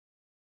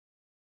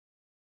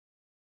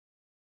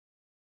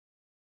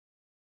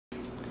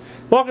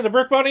Welcome to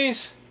Brick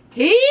Bunnies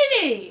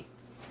TV.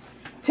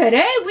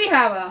 Today we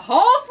have a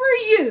haul for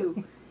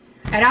you.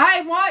 And I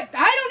don't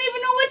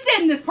even know what's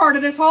in this part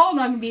of this haul, and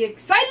I'm going to be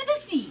excited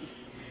to see.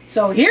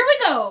 So here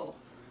we go.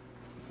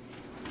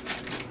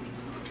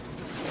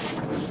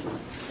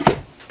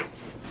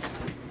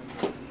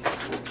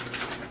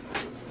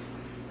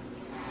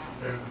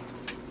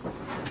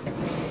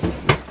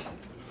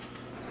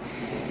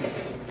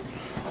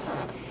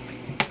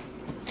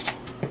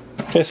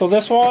 Okay, so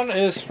this one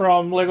is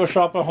from Lego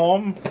Shop at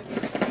Home.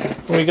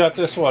 We got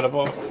this, what,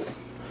 about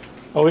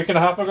a week and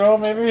a half ago,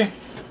 maybe?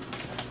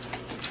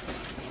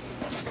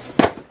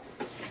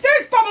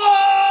 There's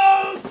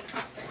bubbles!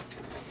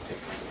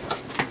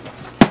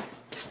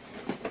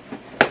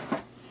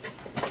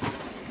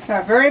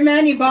 Not very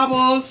many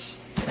bubbles.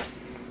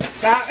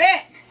 That's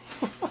it.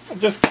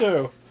 Just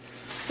two.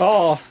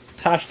 Oh,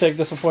 hashtag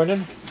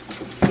disappointed.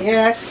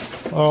 Yes.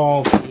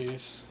 Oh, jeez.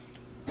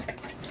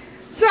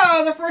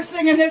 So the first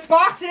thing in this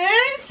box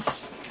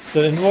is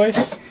The invoice?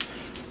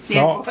 the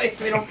No. invoice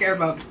we don't care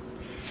about.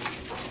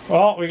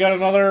 Well, we got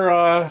another,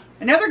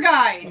 Another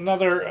guide.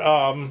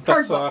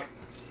 that's book.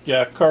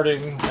 yeah,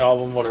 carding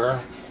album,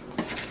 whatever.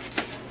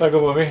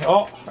 Lego movie.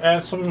 Oh,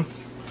 and some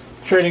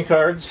trading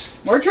cards.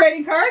 More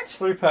trading cards.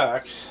 3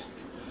 packs.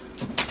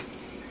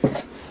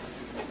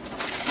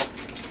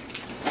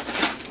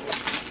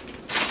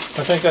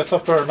 I think that's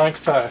up to our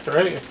 9th pack,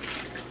 right?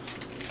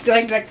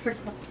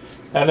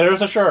 And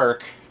there's a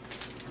shark.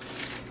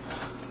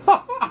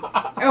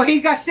 Oh,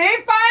 he got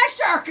saved by a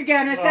shark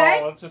again, I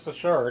say. Oh, it's just a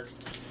shark.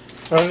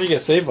 How did he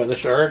get saved by the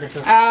shark?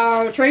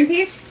 Train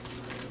piece?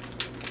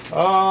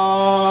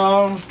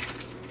 I'm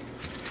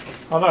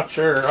not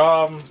sure.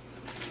 I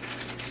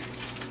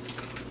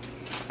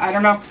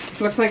don't know.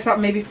 Looks like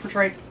something maybe for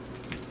train.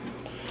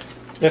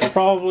 It's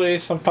probably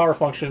some power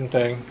function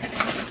thing.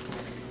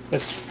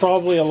 It's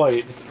probably a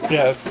light.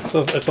 Yeah,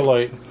 it's a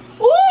light.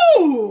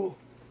 Ooh!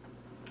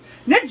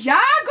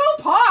 Ninjago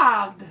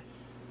Pod!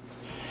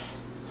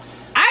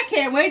 I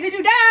can't wait to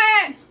do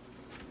that!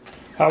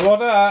 How about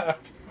that?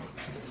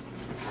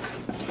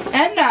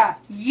 And the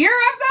Year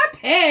of the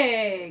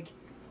Pig!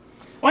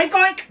 Oink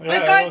oink! Yeah, Oink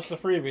that oink! was the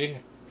freebie.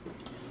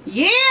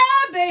 Yeah,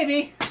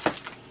 baby!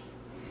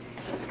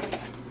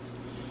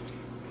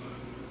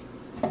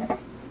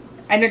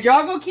 And the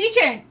Ninjago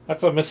keychain.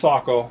 That's a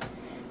Misako.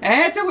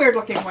 And it's a weird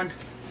looking one.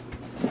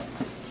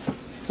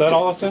 Is that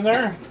all that's in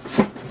there?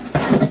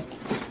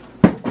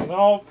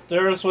 No,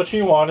 there's what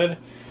she wanted.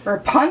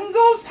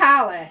 Rapunzel's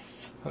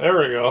Palace. There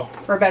we go.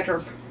 Or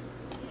bedroom.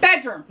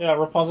 Bedroom. Yeah,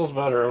 Rapunzel's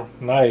bedroom.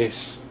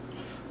 Nice.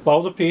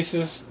 Love the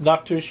pieces.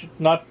 Not too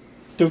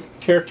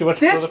care too much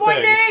for This the one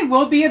pig. day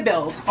will be a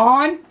build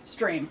on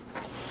stream.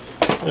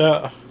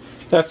 Yeah,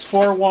 that's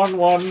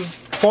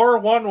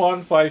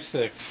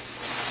 41156.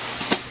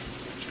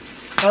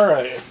 All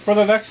right, for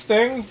the next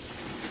thing,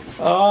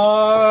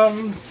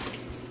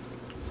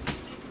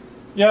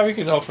 yeah, we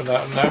can open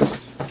that one next.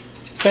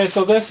 Okay,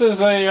 so this is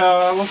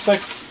a looks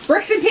like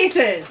Bricks and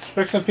Pieces.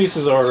 Bricks and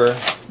Pieces order.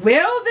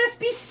 Will this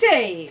be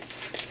safe?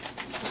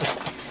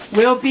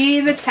 Will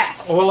be the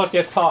test. Will it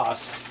get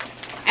tossed?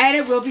 And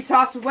it will be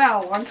tossed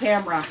well on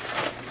camera.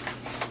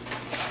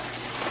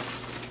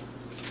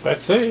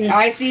 Let's see.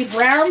 I see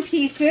brown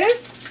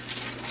pieces.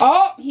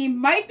 Oh, he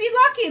might be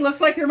lucky.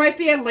 Looks like there might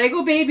be a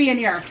Lego baby in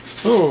here.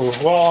 Ooh,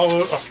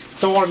 well, I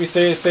don't want to be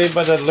saved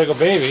by the Lego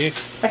baby.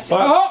 I see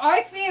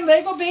a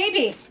Lego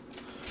baby.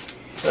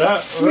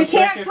 Yeah, We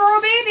can't throw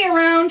a baby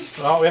around.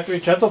 Well, we have to be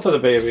gentle to the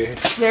baby.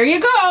 There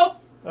you go.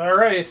 All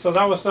right, so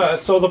that was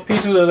that. So the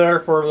pieces are there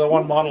for the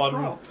one model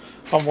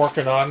I'm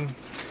working on.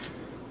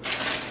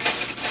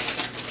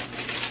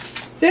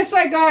 This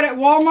I got at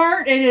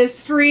Walmart. It is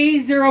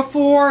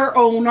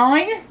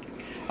 30409.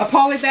 A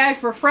polybag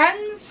for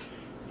friends.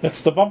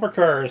 It's the bumper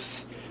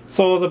cars.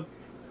 So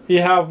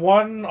you have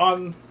one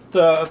on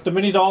the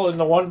mini doll in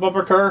the one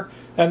bumper car,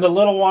 and the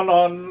little one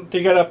on,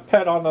 you get a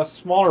pet on the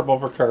smaller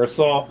bumper car.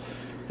 So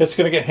it's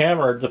going to get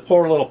hammered, the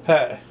poor little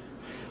pet.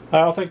 I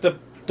don't think the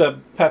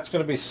pet's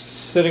going to be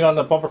sitting on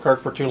the bumper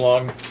cart for too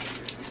long.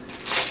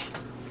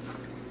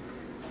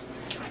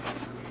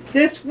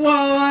 This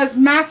was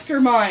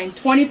Mastermind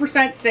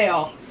 20%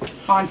 sale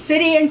on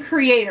City and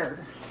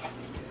Creator.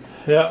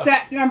 Yeah.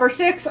 Set number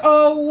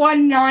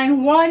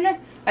 60191.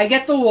 I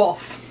get the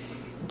wolf.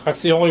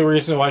 That's the only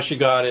reason why she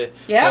got it.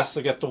 Yeah. That's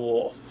to get the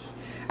wolf.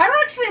 I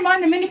don't actually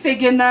mind the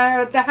minifig and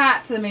the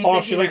hat to the minifig.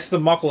 Oh, she likes the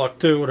muck look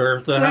too with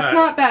her the so hat. that's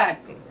not bad.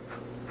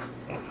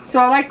 So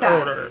I like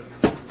that. Order.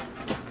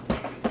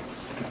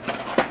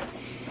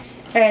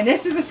 And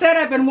this is a set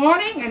I've been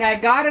wanting, and I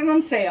got it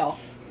on sale.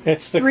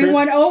 It's the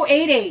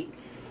 31088.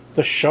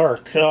 The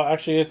shark.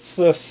 Actually, it's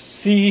the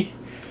sea.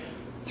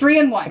 3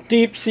 in 1.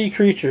 Deep sea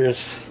creatures.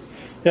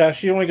 Yeah,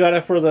 she only got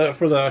it for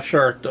the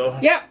shark though.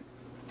 Yep.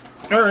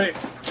 All right.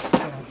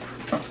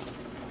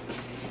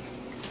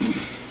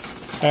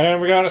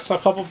 And we got a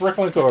couple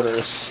Bricklink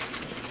orders.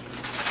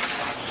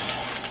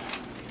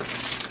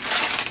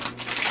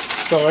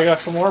 So I got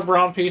some more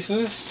brown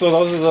pieces. So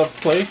those are the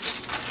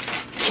plates.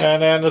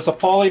 And then there's a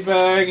poly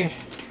bag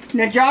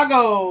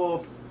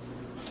Ninjago.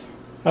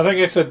 I think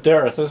it's a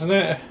Dareth, isn't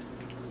it?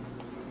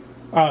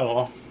 I don't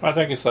know. I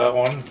think it's that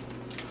one.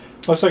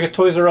 Looks like a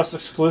Toys R Us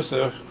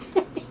exclusive.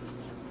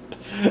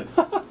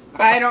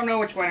 I don't know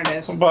which one it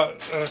is.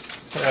 But,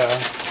 yeah.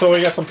 So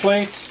we got some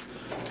plates,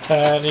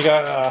 and you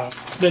got a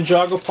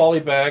Ninjago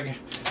Polybag,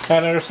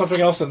 and there's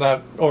something else in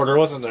that order,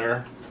 wasn't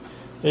there?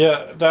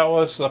 Yeah, that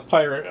was the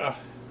pirate.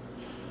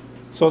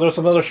 So there's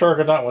another shark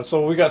in that one.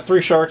 So we got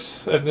 3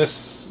 sharks in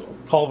this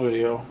haul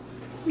video.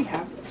 We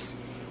have this.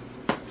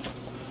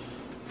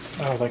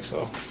 I don't think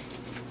so.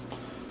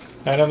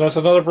 And then there's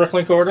another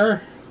Bricklink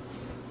order.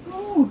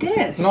 Oh,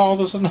 this. No,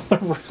 there's another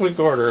Bricklink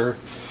order.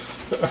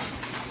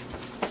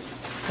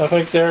 I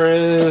think there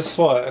is,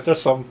 what?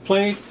 There's some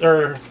plate,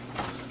 or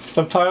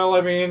some tile,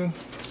 I mean.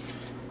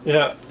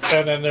 Yeah,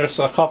 and then there's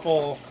a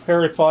couple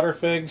Harry Potter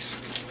figs.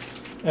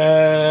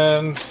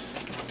 And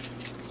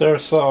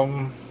there's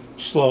some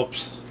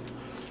slopes.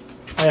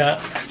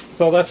 Yeah,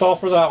 so that's all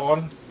for that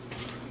one.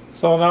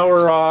 So now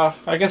we're,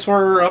 I guess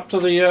we're up to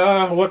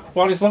the, what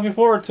Bonnie's looking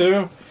forward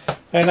to.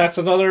 And that's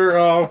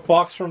another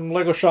box from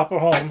Lego Shop at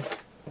Home.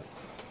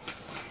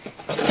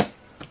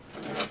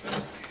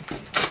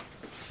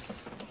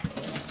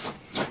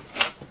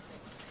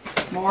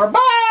 More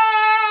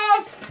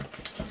balls!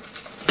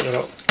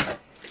 Yep.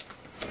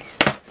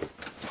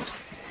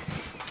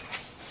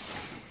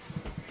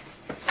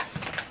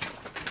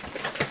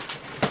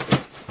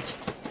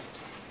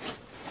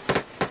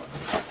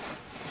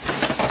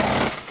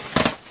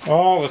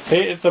 Oh,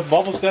 the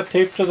bubbles got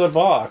taped to the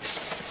box.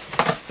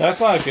 That's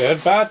not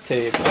good. Bad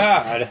tape.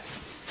 Bad.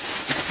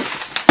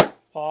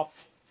 Pop.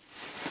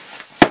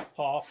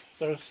 Pop.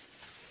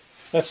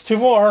 That's 2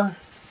 more.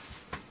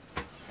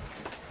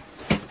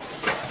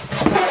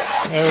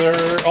 And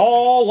they're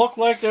all look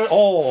like they're.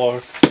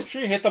 Oh,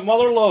 she hit the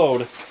mother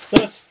load.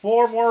 There's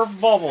 4 more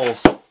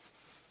bubbles.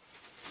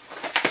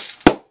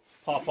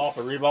 Pop, pop,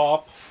 a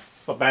rebop.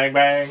 A bang,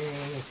 bang.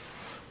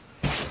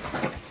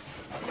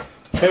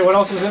 Okay, what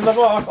else is in the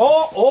box?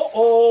 Oh, oh,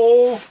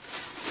 oh.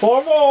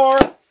 4 more.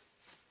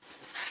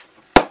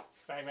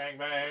 Bang, bang,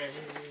 bang.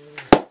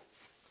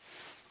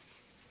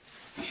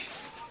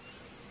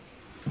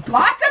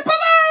 Lots of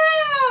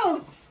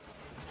bubbles!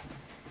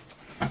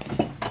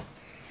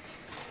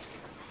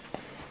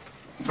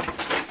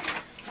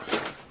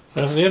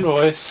 There's the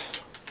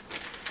invoice.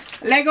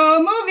 Lego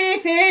movie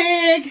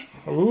fig!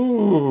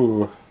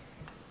 Ooh.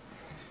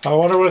 I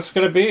wonder what it's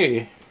going to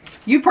be.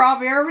 You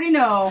probably already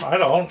know. I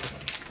don't.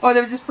 Oh,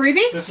 there's this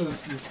freebie? This is...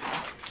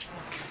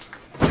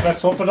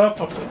 Let's open up.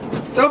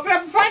 Let's open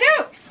up and find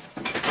out.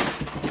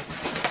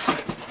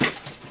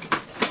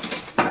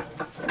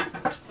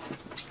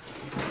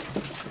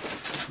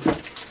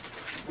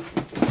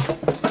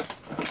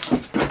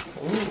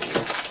 Ooh,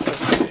 let's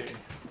see.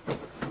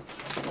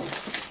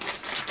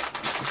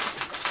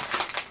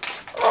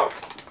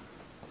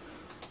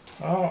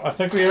 Oh, I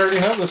think we already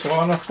have this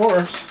one, of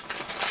course.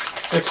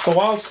 It's the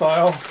Wild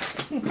Style.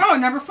 Oh,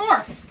 number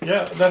 4.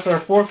 Yeah, that's our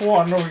 4th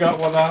one. We got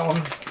that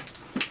one.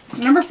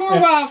 Number 4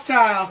 Yeah. Wild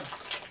Style.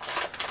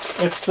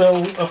 It's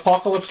the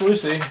Apocalypse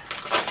Lucy.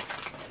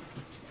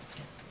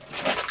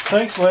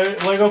 Thanks,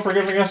 Lego, for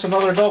giving us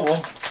another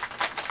double.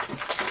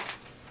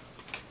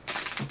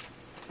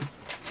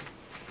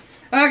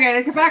 Okay,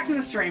 let's get back to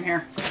the stream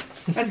here.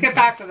 Let's get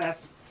back to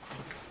this.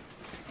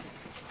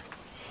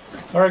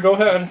 Alright, go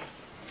ahead.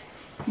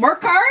 More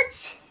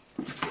cards.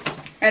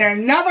 And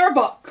another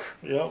book.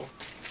 Yep.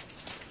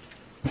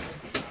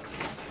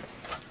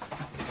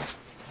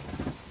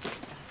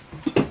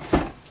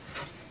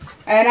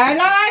 And I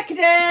like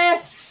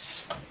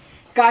this.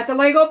 Got the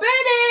Lego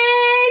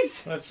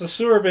babies. That's the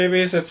Sewer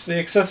Babies. It's the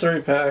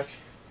accessory pack.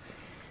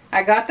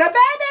 I got the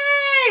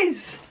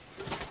babies.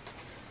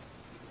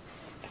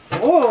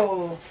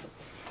 Oh.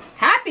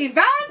 Happy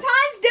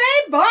Valentine's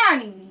Day,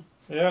 Bonnie.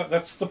 Yeah,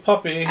 that's the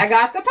puppy. I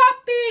got the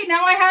puppy.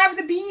 Now I have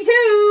the bee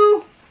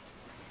too.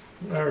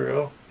 There we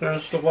go.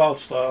 There's the Wild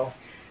Style.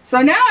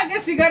 So now I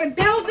guess we got a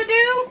build to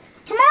do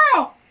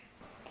tomorrow.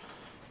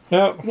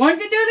 Yep. One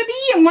can do the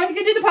bee and one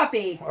can do the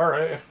puppy.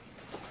 Alright.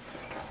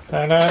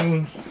 And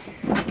then...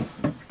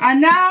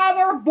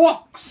 Another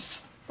box.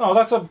 Oh,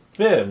 that's a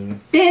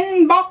bin.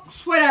 Bin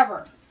box,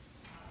 whatever.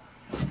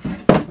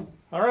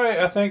 Alright,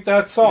 I think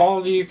that's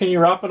all. Can you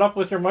wrap it up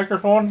with your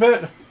microphone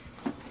bit?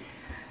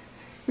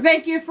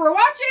 Thank you for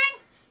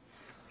watching.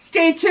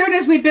 Stay tuned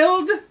as we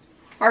build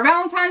our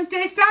Valentine's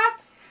Day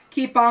stuff.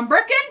 Keep on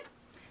bricking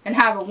and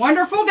have a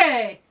wonderful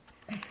day.